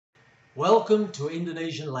Welcome to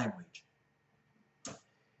Indonesian language.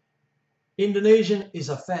 Indonesian is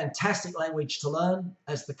a fantastic language to learn.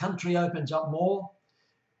 As the country opens up more,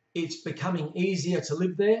 it's becoming easier to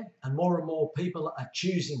live there and more people are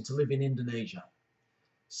choosing to live in Indonesia.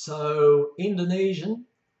 So Indonesian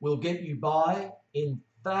will get you by in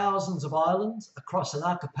thousands of islands across an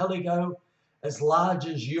archipelago as large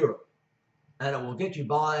as Europe. And it will get you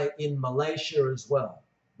by in Malaysia as well,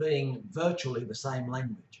 being virtually the same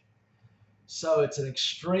language. So it's an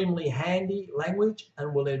extremely handy language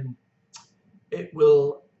and it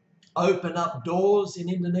will open up doors in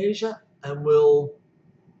Indonesia and will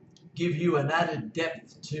give you an added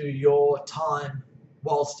depth to your time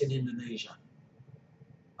whilst in Indonesia.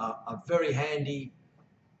 A very handy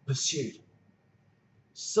pursuit.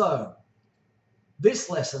 So this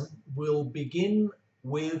lesson will begin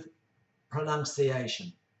with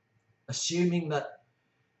pronunciation, assuming that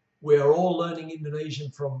we are all learning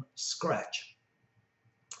Indonesian from scratch.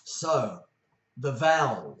 So the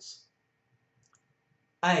vowels.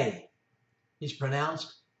 A is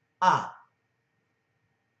pronounced A.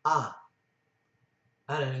 A.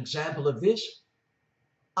 And an example of this,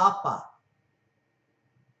 apa.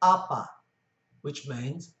 Apa, which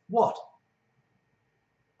means what?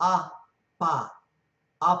 Apa.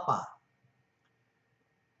 Apa.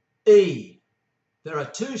 E. There are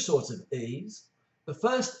two sorts of E's. The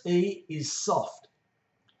first E is soft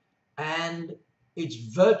and it's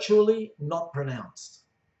virtually not pronounced.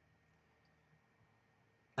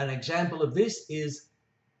 An example of this is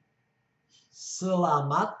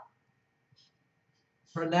selamat,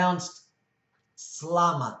 pronounced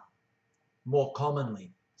selamat more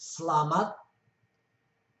commonly. Selamat,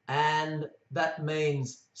 and that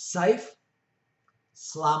means safe.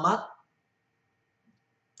 Selamat.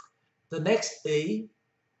 The next E,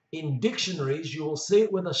 in dictionaries, you will see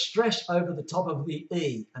it with a stress over the top of the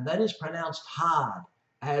E, and that is pronounced hard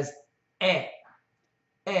as e.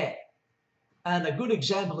 E. And a good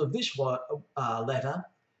example of this letter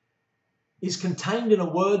is contained in a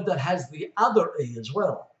word that has the other E as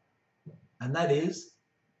well, and that is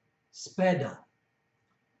sepeda.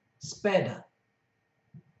 Sepeda.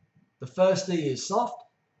 The first E is soft,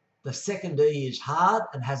 the second E is hard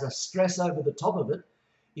and has a stress over the top of it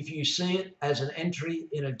if you see it as an entry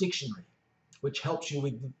in a dictionary, which helps you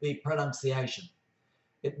with the pronunciation.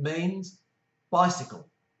 It means bicycle.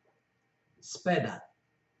 Sepeda.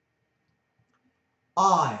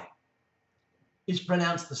 I is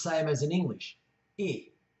pronounced the same as in English. I.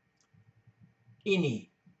 Ini.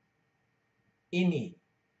 Ini,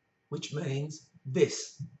 which means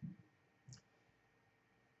this.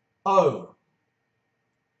 O.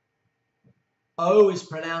 O is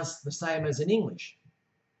pronounced the same as in English.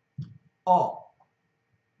 O.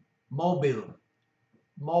 Mobil.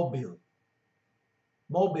 Mobil.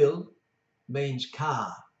 Mobil means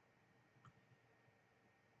car.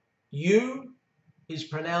 U is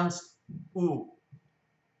pronounced U.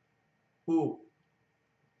 U.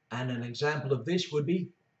 And an example of this would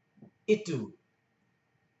be itu.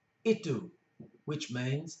 Itu, which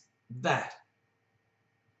means that.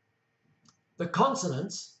 The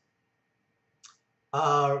consonants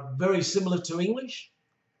are very similar to English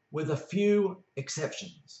with a few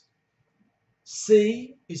exceptions.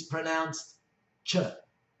 C is pronounced ch.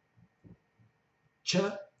 Ch,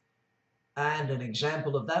 and an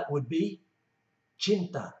example of that would be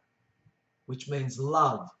cinta, which means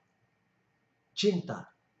love. Cinta.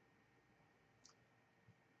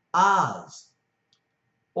 R's.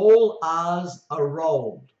 All R's are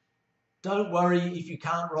rolled. Don't worry if you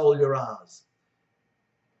can't roll your R's.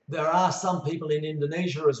 There are some people in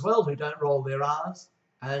Indonesia as well who don't roll their R's,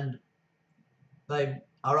 and they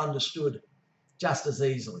are understood just as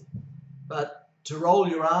easily. But to roll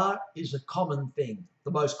your R is a common thing.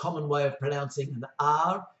 The most common way of pronouncing an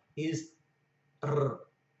R is R.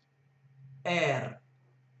 Er.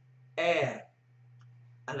 Er.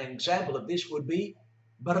 An example of this would be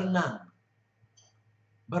berenang.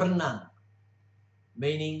 Berenang,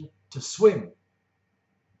 meaning to swim.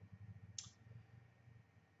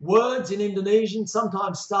 Words in Indonesian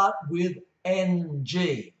sometimes start with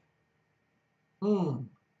ng.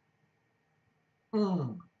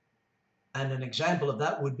 And an example of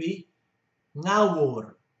that would be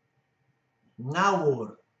ngawur.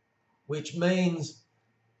 Ngawur, which means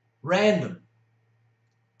random,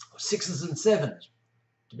 sixes and sevens,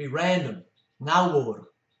 to be random. Ngawur.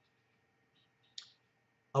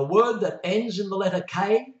 A word that ends in the letter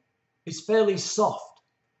K is fairly soft,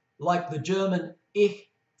 like the German ich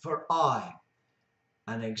for I.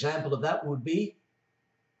 An example of that would be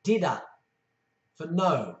tidak, for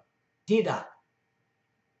no. Tidak.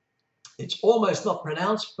 It's almost not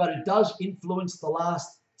pronounced, but it does influence the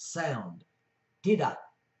last sound. Tidak.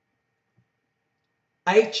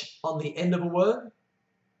 H on the end of a word.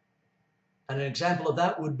 And an example of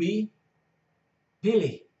that would be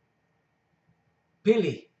pilih.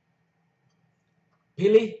 Pilih.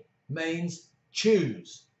 Pilih means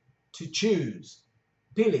choose, to choose.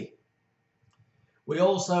 Pilih. We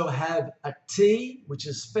also have a T, which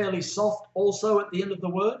is fairly soft also at the end of the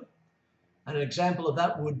word. And an example of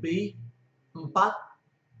that would be empat.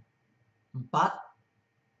 Empat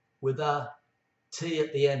with a T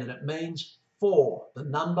at the end, and it means four, the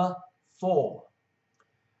number 4.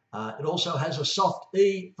 It also has a soft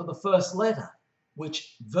E for the first letter,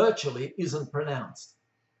 which virtually isn't pronounced.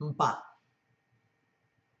 Empat.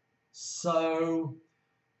 So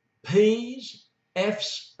P's,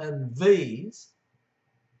 F's, and V's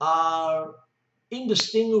are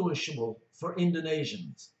indistinguishable for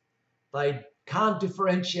Indonesians. They can't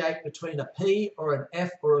differentiate between a P or an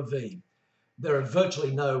F or a V. There are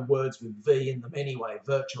virtually no words with V in them anyway,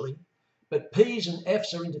 virtually. But P's and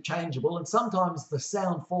F's are interchangeable, and sometimes the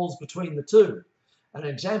sound falls between the two. An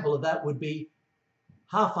example of that would be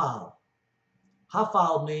hafal.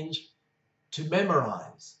 Hafal means to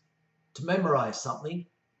memorize something.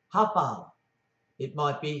 Hafal. It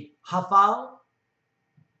might be hafal,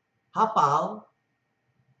 hafal,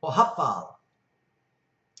 or hafal.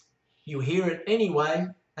 You hear it anyway,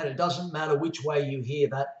 and it doesn't matter which way you hear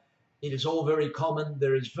that. It is all very common.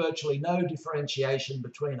 There is virtually no differentiation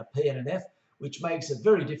between a P and an F, which makes it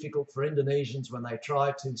very difficult for Indonesians when they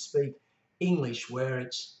try to speak English, where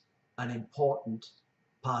it's an important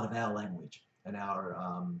part of our language and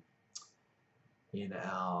in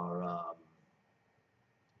our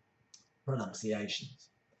pronunciations.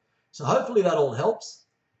 So hopefully that all helps.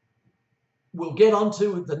 We'll get on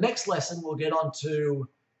to the next lesson. We'll get on to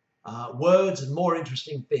words and more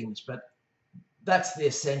interesting things, but that's the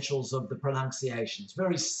essentials of the pronunciations.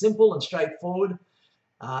 Very simple and straightforward,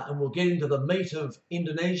 and we'll get into the meat of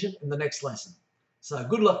Indonesian in the next lesson. So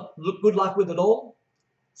good luck with it all.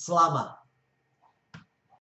 Selamat.